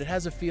 but it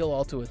has a feel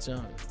all to its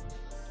own.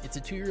 It's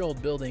a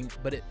 2-year-old building,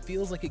 but it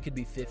feels like it could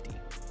be 50.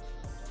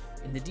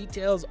 And the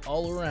details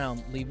all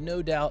around leave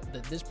no doubt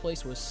that this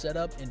place was set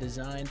up and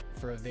designed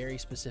for a very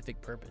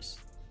specific purpose.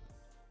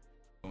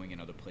 Going in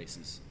other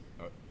places,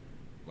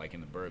 like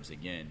in the burbs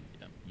again,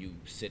 you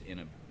sit in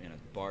a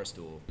bar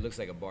stool. It looks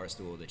like a bar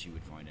stool that you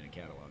would find in a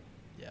catalog.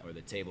 Yeah. Or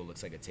the table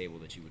looks like a table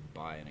that you would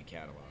buy in a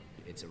catalog.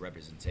 It's a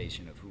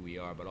representation of who we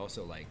are, but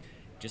also like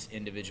just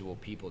individual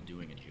people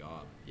doing a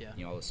job. Yeah.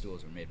 All the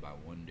stools were made by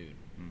one dude.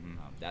 Mm-hmm.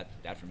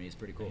 That for me is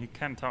pretty cool. He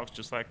kind of talks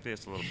just like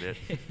this a little bit,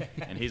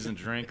 and he doesn't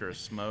drink or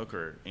smoke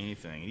or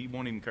anything. He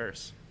won't even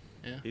curse.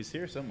 Yeah. He's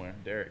here somewhere.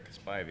 Derek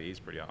Spivey, he's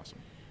pretty awesome.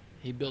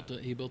 He built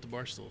the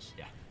bar stools.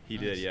 Yeah. He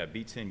did, yeah.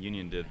 B10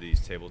 Union did these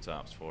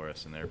tabletops for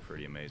us, and they're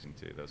pretty amazing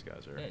too. Those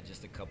guys are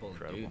just a couple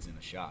incredible. Of dudes in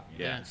the shop.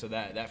 Yeah. So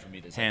that for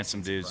me does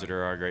handsome dudes that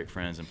are our great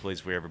friends, and please,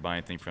 if we ever buy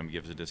anything from them,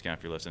 give us a discount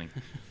if you're listening.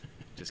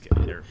 Just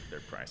kidding. They're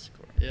priced, of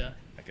course. Yeah.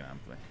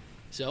 Economically.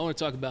 So I want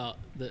to talk about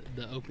the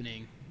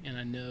opening, and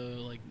I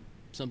know like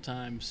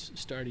sometimes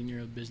starting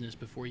your own business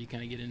before you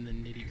kind of get into the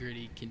nitty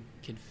gritty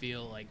can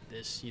feel like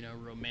this,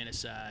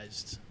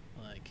 romanticized,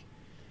 like,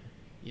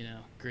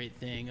 great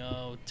thing.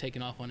 Oh,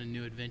 taking off on a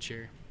new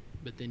adventure.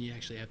 But then you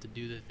actually have to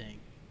do the thing,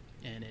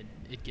 and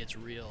it gets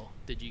real.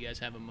 Did you guys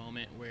have a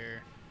moment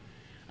where,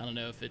 I don't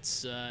know if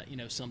it's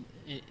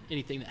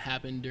anything that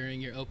happened during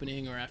your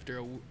opening or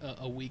after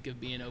a week of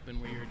being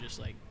open, where you're just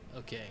like,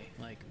 okay,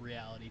 like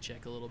reality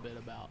check a little bit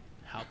about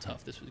how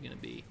tough this was going to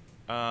be?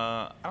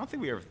 I don't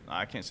think we ever.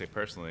 I can't say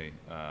personally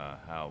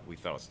how we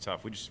thought it was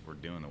tough. We just were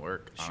doing the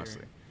work,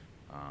 honestly.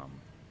 Sure.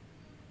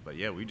 But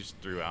yeah, we just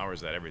threw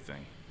hours at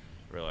everything.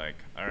 We're like,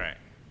 all right,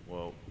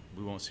 well,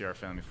 we won't see our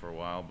family for a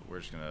while, but we're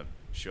just going to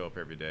show up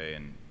every day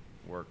and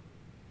work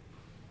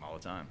all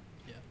the time.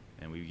 Yeah.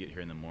 And we get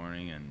here in the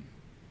morning and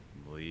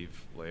leave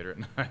later at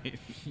night.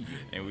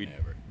 And we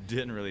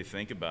didn't really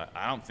think about it.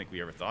 I don't think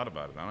we ever thought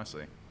about it,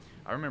 honestly.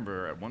 I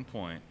remember at one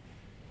point,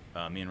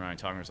 me and Ryan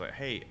talking, was like,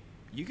 hey,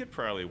 you could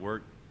probably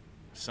work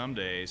some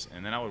days,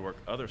 and then I would work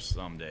other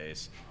some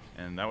days,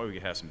 and that way we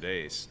could have some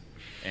days.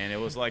 And it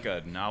was like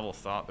a novel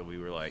thought that we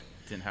were like,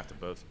 didn't have to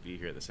both be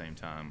here at the same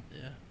time.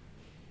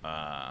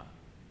 Yeah.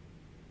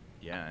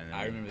 Yeah, and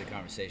I remember the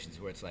conversations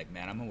where it's like,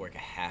 man, I'm going to work a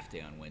half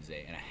day on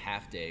Wednesday, and a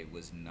half day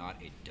was not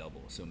a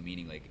double, so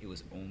meaning like it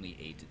was only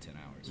 8 to 10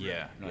 hours.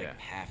 Yeah, right? Like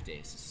half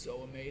days is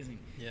so amazing.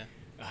 Yeah.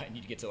 And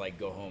you'd get to like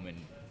go home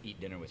and eat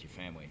dinner with your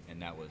family,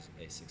 and that was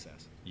a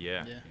success.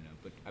 Yeah.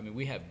 But I mean,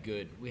 we have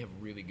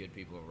really good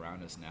people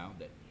around us now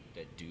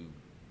that do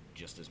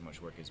just as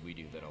much work as we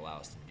do, that allow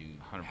us to do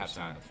 100%. Have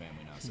time with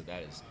family now. So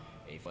that is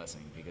a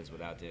blessing, because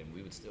without them,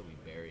 we would still be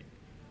buried.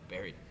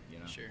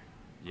 Sure.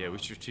 Yeah, we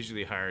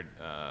strategically hired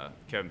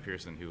Kevin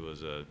Pearson, who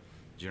was a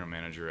general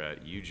manager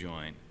at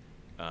U-Joint,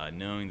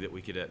 knowing that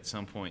we could at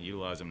some point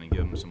utilize him and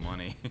give him some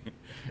money.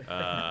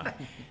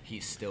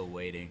 He's still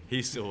waiting.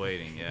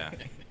 Yeah.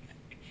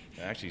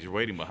 Actually, he's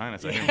waiting behind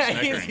us. I hear him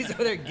snickering. He's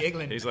over there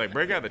giggling. He's like,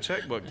 break out the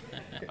checkbook.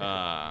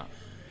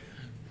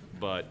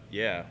 But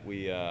yeah,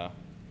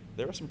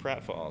 there were some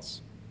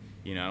pratfalls.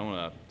 I don't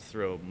want to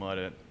throw mud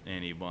at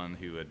anyone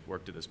who had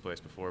worked at this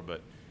place before,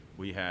 but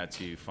we had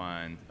to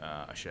find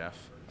a chef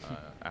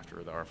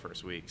after our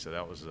first week. So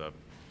that was the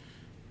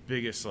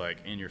biggest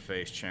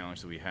in-your-face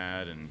challenge that we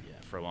had. And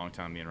for a long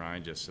time, me and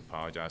Ryan just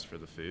apologized for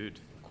the food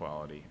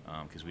quality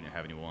because we didn't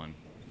have anyone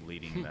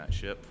leading that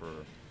ship for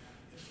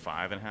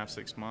 5.5,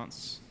 6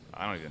 months.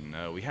 I don't even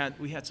know. We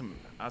had some.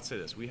 I'd say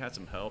this. We had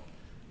some help,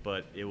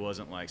 but it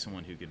wasn't like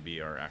someone who could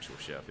be our actual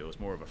chef. It was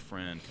more of a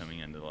friend coming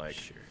in to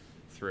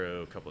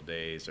throw a couple of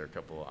days or a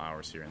couple of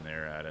hours here and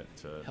there at it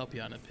to help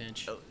you out in a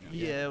pinch.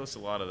 Yeah, it was a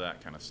lot of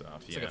that kind of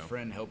stuff. It's like a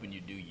friend helping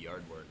you do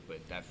yard work,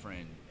 but that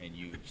friend and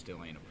you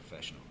still ain't a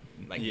professional.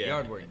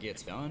 Yard work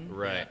gets done,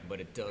 right?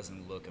 But it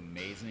doesn't look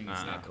amazing.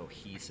 It's not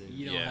cohesive.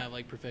 You don't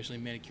have professionally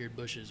manicured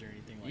bushes or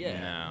anything like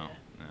that.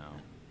 No.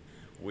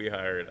 We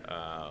hired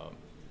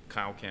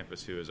Kyle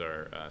Campus, who is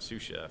our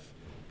sous chef,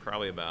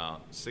 probably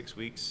about 6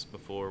 weeks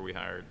before we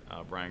hired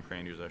Brian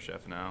Crane, who's our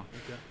chef now.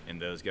 Okay.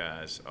 And those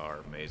guys are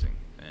amazing.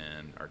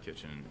 And our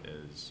kitchen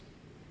is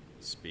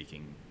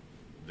speaking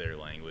their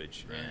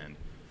language. Right. And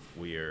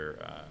we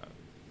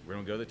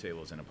don't go to the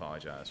tables and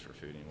apologize for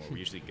food anymore. We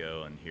usually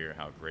go and hear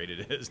how great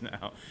it is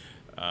now.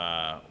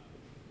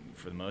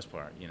 For the most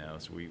part,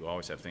 so we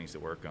always have things to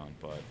work on.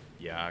 But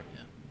I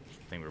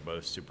think we're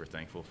both super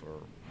thankful for,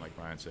 like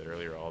Brian said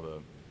earlier, all the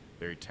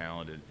very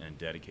talented and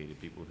dedicated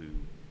people who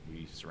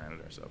we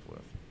surrounded ourselves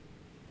with.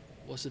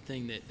 What's the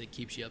thing that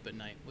keeps you up at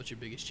night? What's your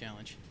biggest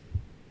challenge?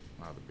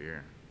 Wow, the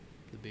beer.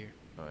 The beer.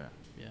 Oh,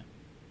 yeah. Yeah.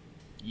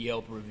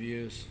 Yelp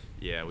reviews.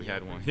 Yeah, we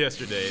had one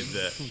yesterday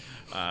that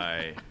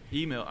I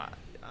emailed.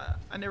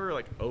 I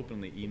never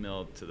openly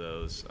emailed to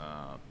those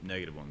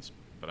negative ones,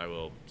 but I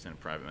will send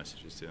private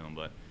messages to them.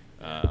 But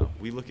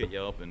we look at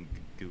Yelp and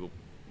Google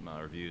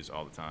reviews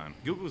all the time.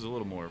 Google's a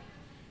little more,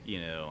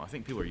 I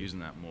think people are using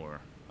that more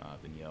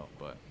than Yelp,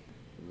 but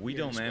we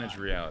don't manage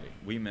reality.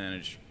 We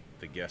manage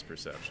the guest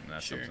perception.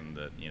 That's something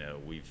that,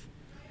 we've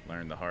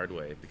learned the hard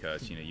way,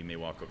 because, you may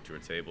walk up to a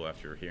table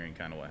after hearing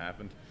kind of what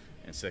happened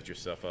and set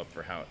yourself up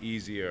for how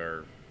easy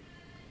or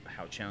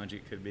how challenging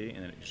it could be,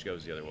 and then it just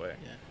goes the other way.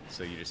 Yeah.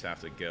 So you just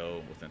have to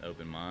go with an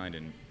open mind,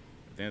 and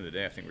at the end of the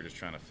day, I think we're just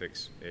trying to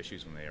fix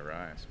issues when they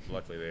arise.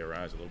 Luckily, they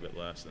arise a little bit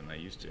less than they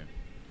used to.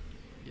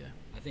 Yeah.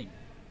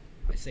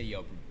 I say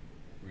Yelp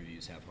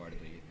reviews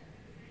half-heartedly.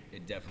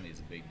 It definitely is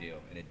a big deal,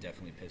 and it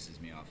definitely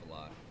pisses me off a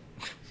lot.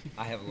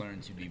 I have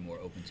learned to be more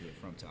open to it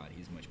from Todd.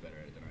 He's much better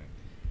at it than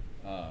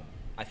I am.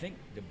 I think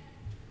the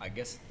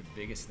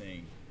biggest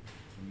thing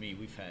for me,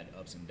 we've had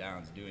ups and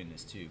downs doing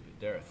this too,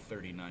 but there are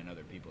 39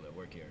 other people that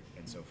work here,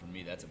 and so for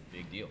me, that's a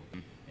big deal,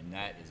 and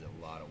that is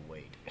a lot of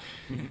weight.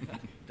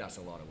 That's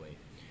a lot of weight.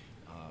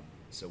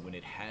 So when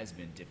it has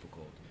been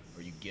difficult,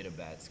 or you get a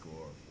bad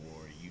score,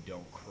 or you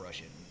don't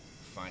crush it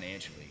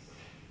financially,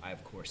 I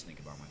of course think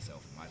about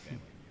myself and my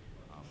family.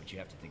 But you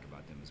have to think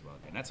about them as well.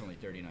 And that's only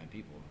 39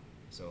 people.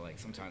 So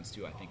sometimes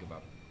too, I think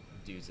about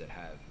dudes that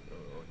have,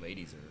 or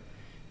ladies or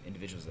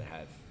individuals that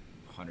have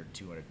 100,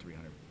 200,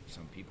 300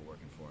 some people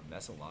working for them.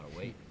 That's a lot of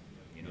weight.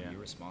 You're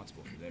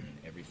responsible for them and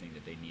everything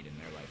that they need in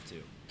their life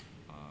too.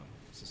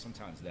 So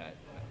sometimes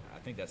I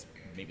think that's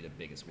maybe the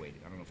biggest weight.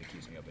 I don't know if it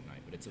keeps me up at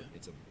night, but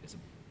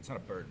it's not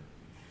a burden,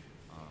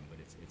 but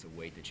it's a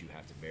weight that you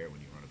have to bear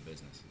when you run a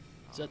business.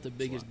 Is that the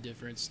biggest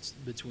difference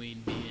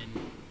between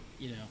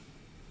being,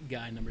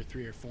 guy number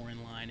 3 or 4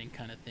 in line and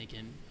kind of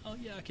thinking, oh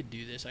yeah, I could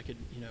do this, I could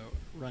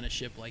run a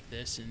ship like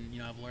this,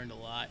 and I've learned a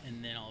lot,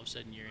 and then all of a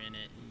sudden you're in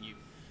it and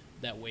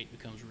that weight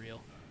becomes real?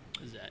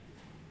 Is that?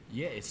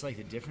 Yeah, it's like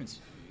the difference.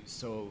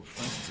 So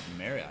for instance, at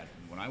Marriott,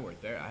 when I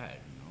worked there, I had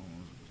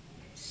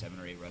 7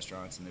 or 8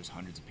 restaurants, and there's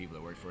hundreds of people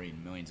that work for you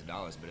and millions of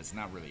dollars, but it's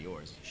not really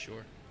yours.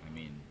 Sure. I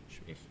mean,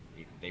 if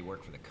they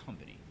work for the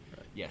company,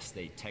 right. Yes,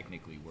 they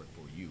technically work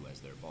for you as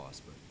their boss,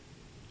 but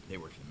they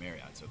work for the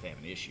Marriott. So if they have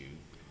an issue,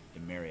 the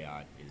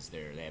Marriott is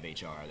there. They have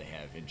HR, they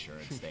have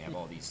insurance, they have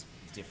all these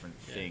different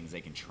things they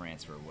can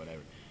transfer,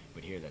 whatever.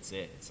 But here, that's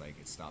it. It's like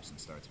it stops and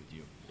starts with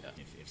you. Yeah.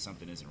 If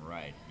something isn't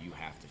right, you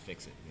have to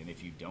fix it. And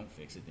if you don't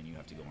fix it, then you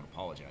have to go and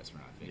apologize for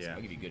not fixing it.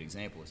 I'll give you a good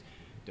example. Is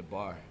the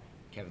bar.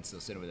 Kevin's still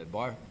sitting over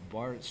there.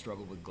 Bar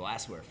struggled with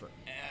glassware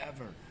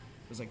forever.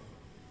 It was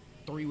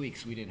 3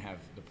 weeks we didn't have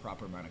the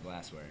proper amount of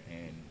glassware,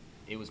 and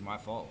it was my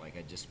fault. I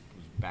just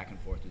was back and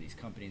forth with these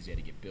companies. You had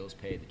to get bills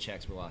paid, the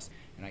checks were lost,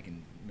 and I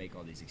can make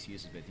all these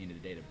excuses, but at the end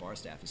of the day, the bar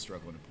staff is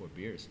struggling to pour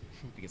beers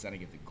because I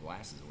didn't get the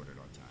glasses ordered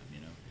on time,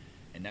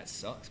 and that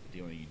sucks. But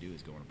the only thing you do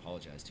is go and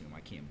apologize to them.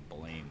 I can't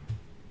blame,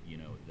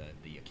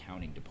 the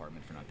accounting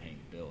department for not paying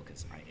the bill,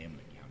 because I am an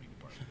accounting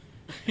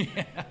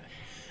department.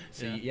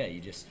 So you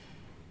just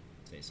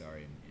say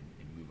sorry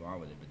and move on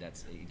with it. But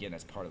that's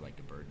part of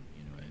the burden,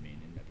 what I mean?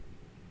 And that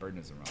burden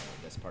isn't wrong.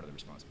 That's part of the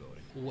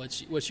responsibility.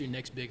 What's your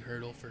next big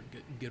hurdle for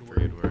good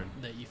word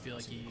that you feel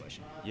that's you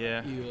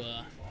you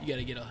got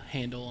to get a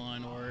handle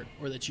on,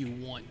 or that you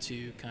want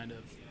to kind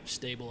of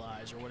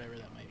stabilize, or whatever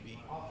that might be?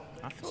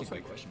 That's a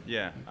great question.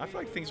 Yeah, I feel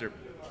like things are,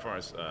 as far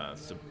as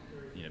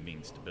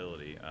being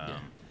stability. I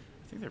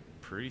think they're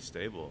pretty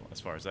stable as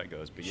far as that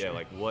goes. But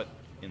what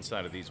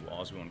inside of these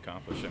walls we want to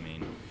accomplish. I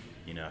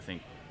mean, I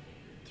think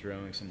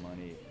throwing some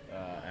money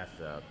at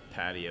the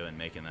patio and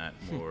making that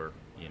more,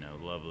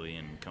 lovely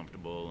and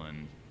comfortable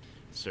and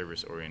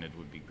service oriented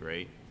would be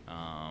great.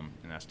 And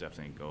that's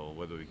definitely a goal.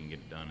 Whether we can get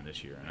it done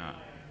this year or not,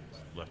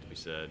 left to be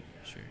said.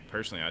 Sure.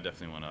 Personally, I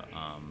definitely want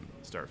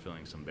to start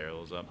filling some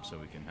barrels up so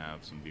we can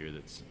have some beer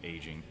that's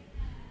aging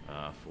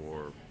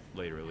for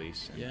later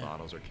release in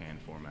bottles or can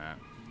format.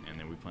 And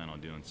then we plan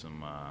on doing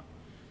some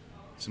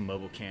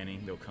mobile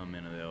canning. They'll come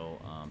in and they'll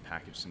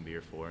package some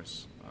beer for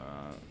us.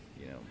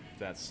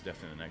 That's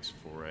definitely the next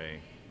foray,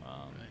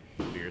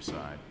 beer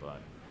side.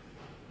 But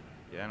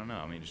I don't know.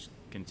 I mean, just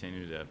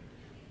continue to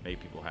make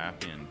people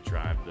happy and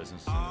drive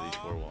business into these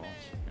 4 walls,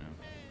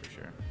 for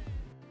sure.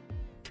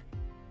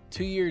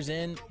 2 years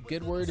in,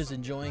 Good Word is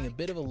enjoying a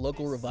bit of a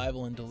local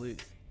revival in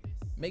Duluth.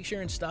 Make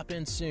sure and stop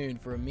in soon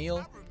for a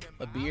meal,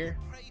 a beer,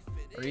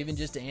 or even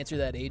just to answer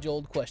that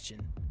age-old question.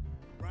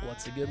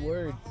 What's a good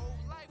word?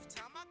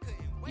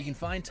 You can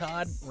find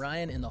Todd,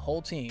 Ryan, and the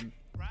whole team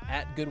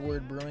at Good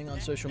Word Brewing on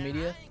social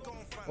media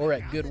or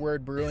at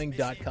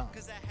goodwordbrewing.com.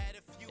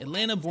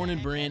 Atlanta Born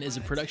and Brand is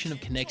a production of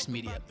Connects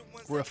Media.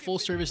 We're a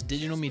full-service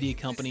digital media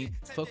company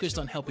focused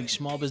on helping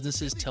small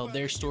businesses tell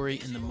their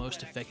story in the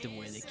most effective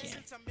way they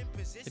can.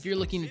 If you're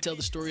looking to tell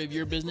the story of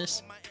your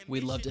business,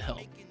 we'd love to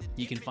help.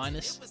 You can find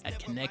us at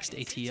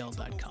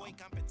connextatl.com.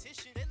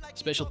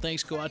 Special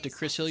thanks go out to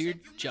Chris Hilliard,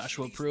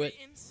 Joshua Pruitt,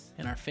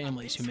 and our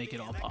families who make it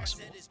all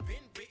possible.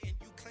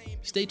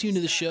 Stay tuned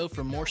to the show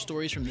for more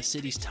stories from the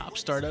city's top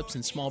startups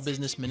and small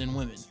businessmen and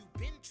women.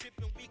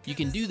 You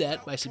can do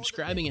that by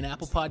subscribing in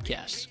Apple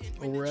Podcasts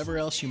or wherever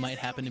else you might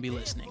happen to be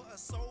listening.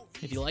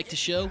 If you like the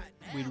show,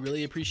 we'd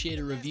really appreciate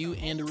a review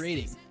and a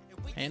rating.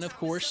 And of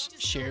course,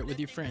 share it with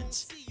your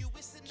friends.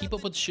 Keep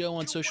up with the show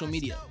on social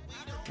media.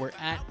 We're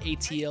at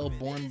ATL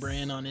Born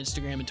Brand on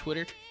Instagram and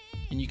Twitter,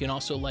 and you can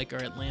also like our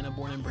Atlanta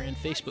Born and Brand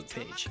Facebook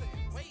page.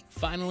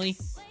 Finally,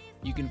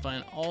 you can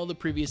find all the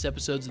previous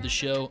episodes of the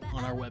show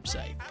on our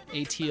website,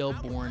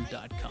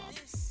 atlborn.com.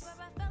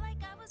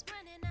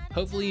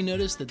 Hopefully you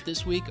noticed that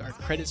this week our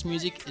credits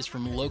music is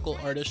from local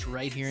artists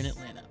right here in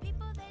Atlanta.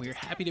 We are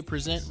happy to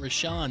present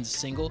Rashawn's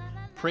single,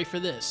 Pray for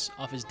This,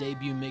 off his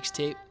debut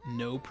mixtape,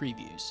 No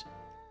Previews.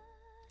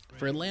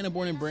 For Atlanta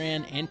Born and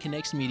Brand and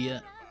Connects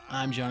Media,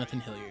 I'm Jonathan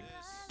Hilliard.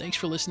 Thanks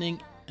for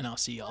listening, and I'll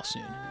see y'all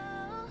soon.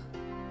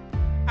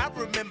 I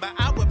remember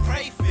I would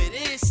pray for